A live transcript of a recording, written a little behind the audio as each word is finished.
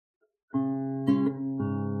What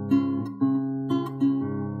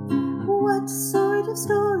sort of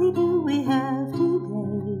story do we have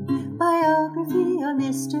today? Biography or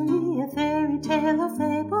mystery, a fairy tale or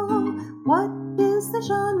fable? What is the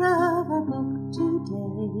genre of our book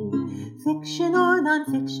today? Fiction or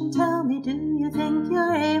non-fiction, tell me, do you think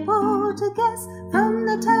you're able to guess from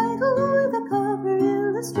the title or the cover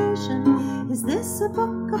illustration? Is this a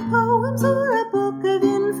book of poems or a book of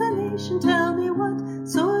information? Tell me, what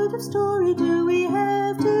sort of story do we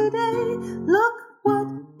have today? Look, what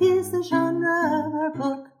is the genre of our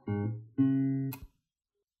book?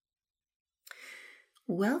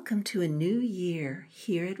 Welcome to a new year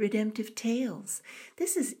here at Redemptive Tales.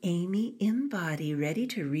 This is Amy Embody, ready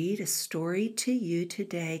to read a story to you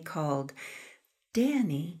today called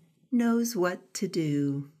Danny Knows What to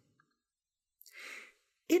Do.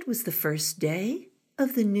 It was the first day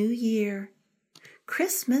of the new year.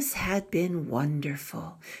 Christmas had been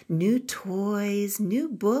wonderful. New toys, new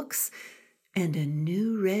books, and a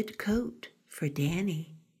new red coat for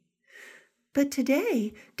Danny. But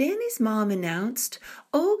today, Danny's mom announced,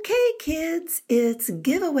 "Okay, kids, it's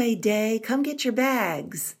giveaway day. Come get your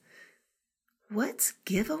bags." "What's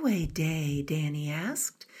giveaway day?" Danny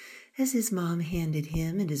asked, as his mom handed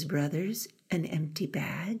him and his brothers an empty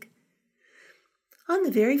bag. On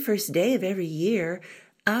the very first day of every year,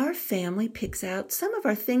 our family picks out some of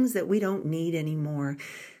our things that we don't need anymore.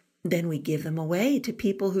 Then we give them away to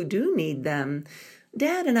people who do need them.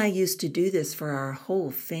 Dad and I used to do this for our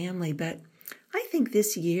whole family, but I think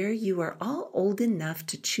this year you are all old enough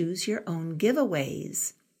to choose your own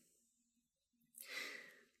giveaways.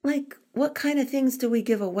 "Like, what kind of things do we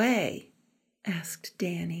give away?" asked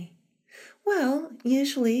Danny. "Well,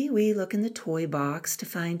 usually we look in the toy box to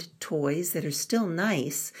find toys that are still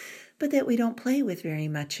nice, but that we don't play with very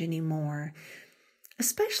much anymore.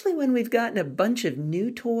 Especially when we've gotten a bunch of new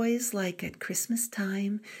toys, like at Christmas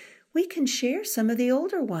time, we can share some of the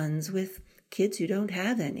older ones with kids who don't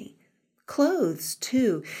have any. Clothes,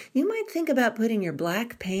 too. You might think about putting your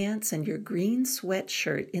black pants and your green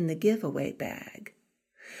sweatshirt in the giveaway bag."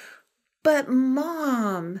 "But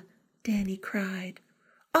Mom," Danny cried,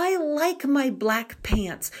 "I like my black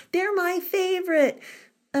pants. They're my favorite.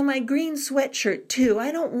 And my green sweatshirt, too. I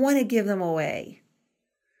don't want to give them away."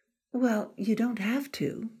 "Well, you don't have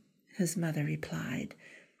to," his mother replied.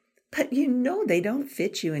 "But you know they don't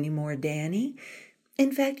fit you anymore, Danny.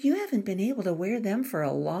 In fact, you haven't been able to wear them for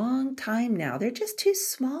a long time now. They're just too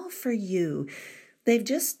small for you. They've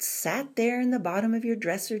just sat there in the bottom of your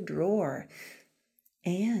dresser drawer.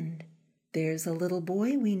 And there's a little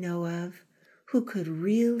boy we know of who could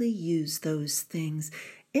really use those things.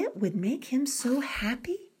 It would make him so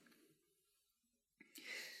happy."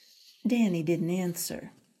 Danny didn't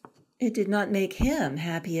answer. It did not make him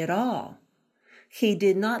happy at all. He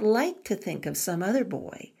did not like to think of some other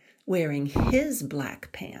boy wearing his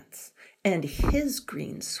black pants and his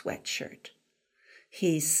green sweatshirt.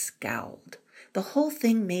 He scowled. The whole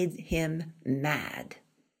thing made him mad.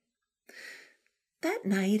 That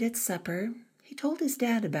night at supper, he told his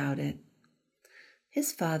dad about it.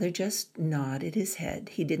 His father just nodded his head.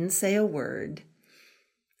 He didn't say a word.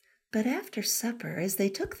 But after supper, as they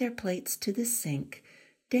took their plates to the sink,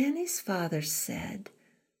 Danny's father said,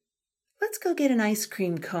 "Let's go get an ice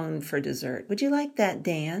cream cone for dessert. Would you like that,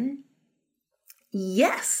 Dan?"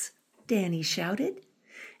 "Yes!" Danny shouted,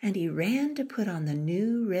 and he ran to put on the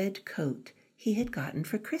new red coat he had gotten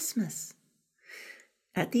for Christmas.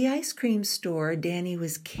 At the ice cream store, Danny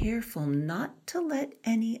was careful not to let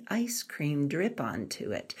any ice cream drip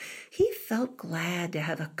onto it. He felt glad to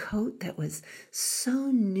have a coat that was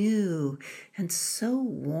so new and so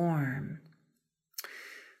warm.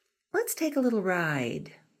 "Let's take a little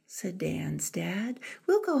ride," said Dan's dad.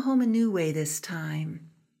 "We'll go home a new way this time."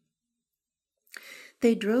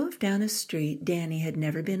 They drove down a street Danny had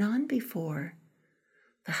never been on before.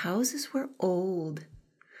 The houses were old.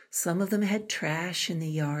 Some of them had trash in the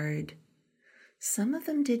yard. Some of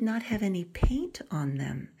them did not have any paint on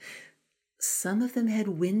them. Some of them had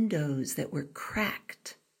windows that were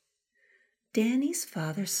cracked. Danny's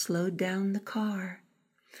father slowed down the car.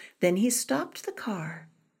 Then he stopped the car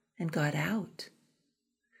and got out.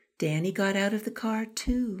 Danny got out of the car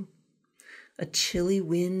too. A chilly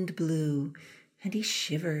wind blew, and he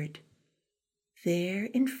shivered. There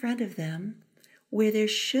in front of them, where there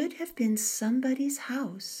should have been somebody's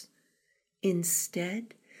house,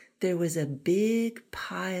 instead there was a big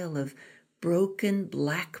pile of broken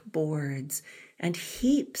black boards and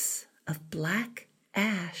heaps of black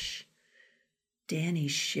ash. Danny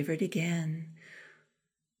shivered again.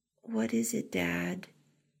 "What is it, Dad?"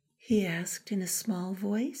 he asked in a small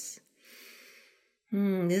voice.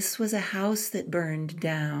 This was a house that burned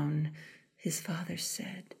down, his father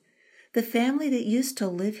said. The family that used to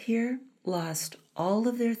live here lost all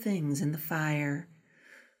of their things in the fire.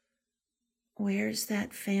 Where's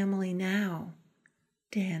that family now?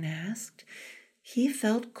 Dan asked. He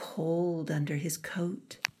felt cold under his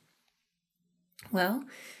coat. Well,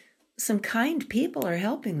 some kind people are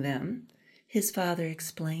helping them, his father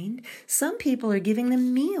explained. Some people are giving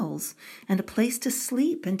them meals and a place to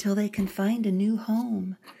sleep until they can find a new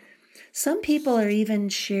home. Some people are even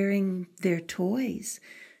sharing their toys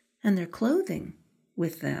and their clothing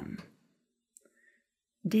with them.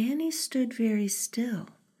 Danny stood very still.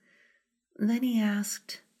 Then he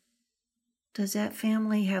asked, "Does that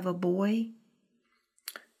family have a boy?"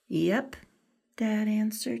 "Yep," Dad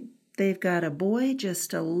answered. "They've got a boy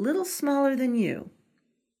just a little smaller than you."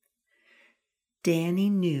 Danny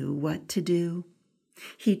knew what to do.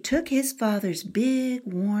 He took his father's big,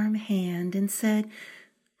 warm hand and said,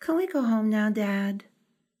 "Can we go home now, Dad?"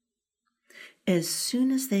 As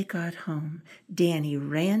soon as they got home, Danny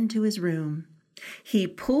ran to his room. He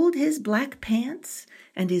pulled his black pants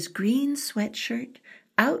and his green sweatshirt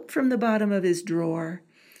out from the bottom of his drawer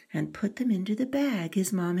and put them into the bag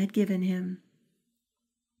his mom had given him.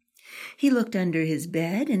 He looked under his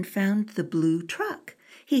bed and found the blue truck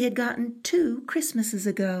he had gotten 2 Christmases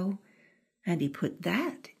ago, and he put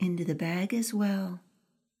that into the bag as well.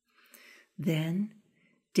 Then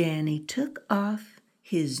Danny took off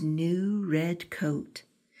his new red coat.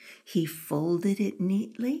 He folded it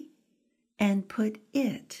neatly and put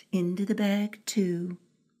it into the bag too.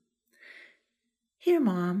 "Here,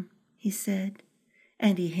 Mom," he said,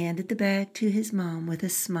 and he handed the bag to his mom with a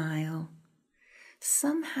smile.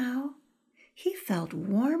 Somehow he felt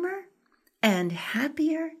warmer and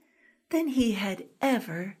happier than he had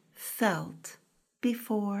ever felt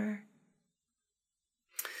before.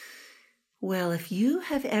 Well, if you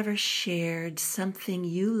have ever shared something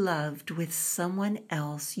you loved with someone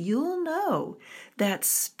else, you'll know that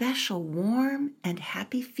special warm and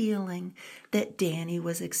happy feeling that Danny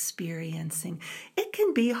was experiencing. It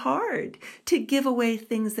can be hard to give away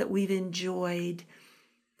things that we've enjoyed,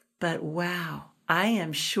 but wow, I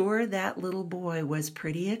am sure that little boy was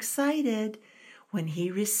pretty excited when he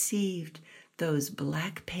received those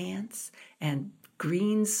black pants and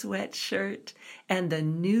green sweatshirt and the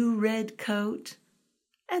new red coat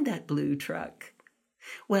and that blue truck.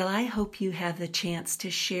 Well, I hope you have the chance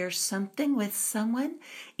to share something with someone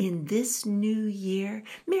in this new year.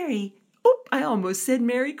 I almost said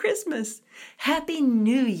Merry Christmas. Happy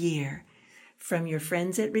New Year from your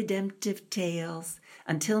friends at Redemptive Tales.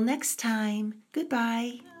 Until next time,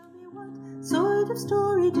 goodbye. Tell me, what sort of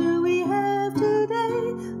story do we have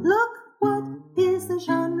today? Look, what is the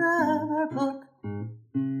genre of our book?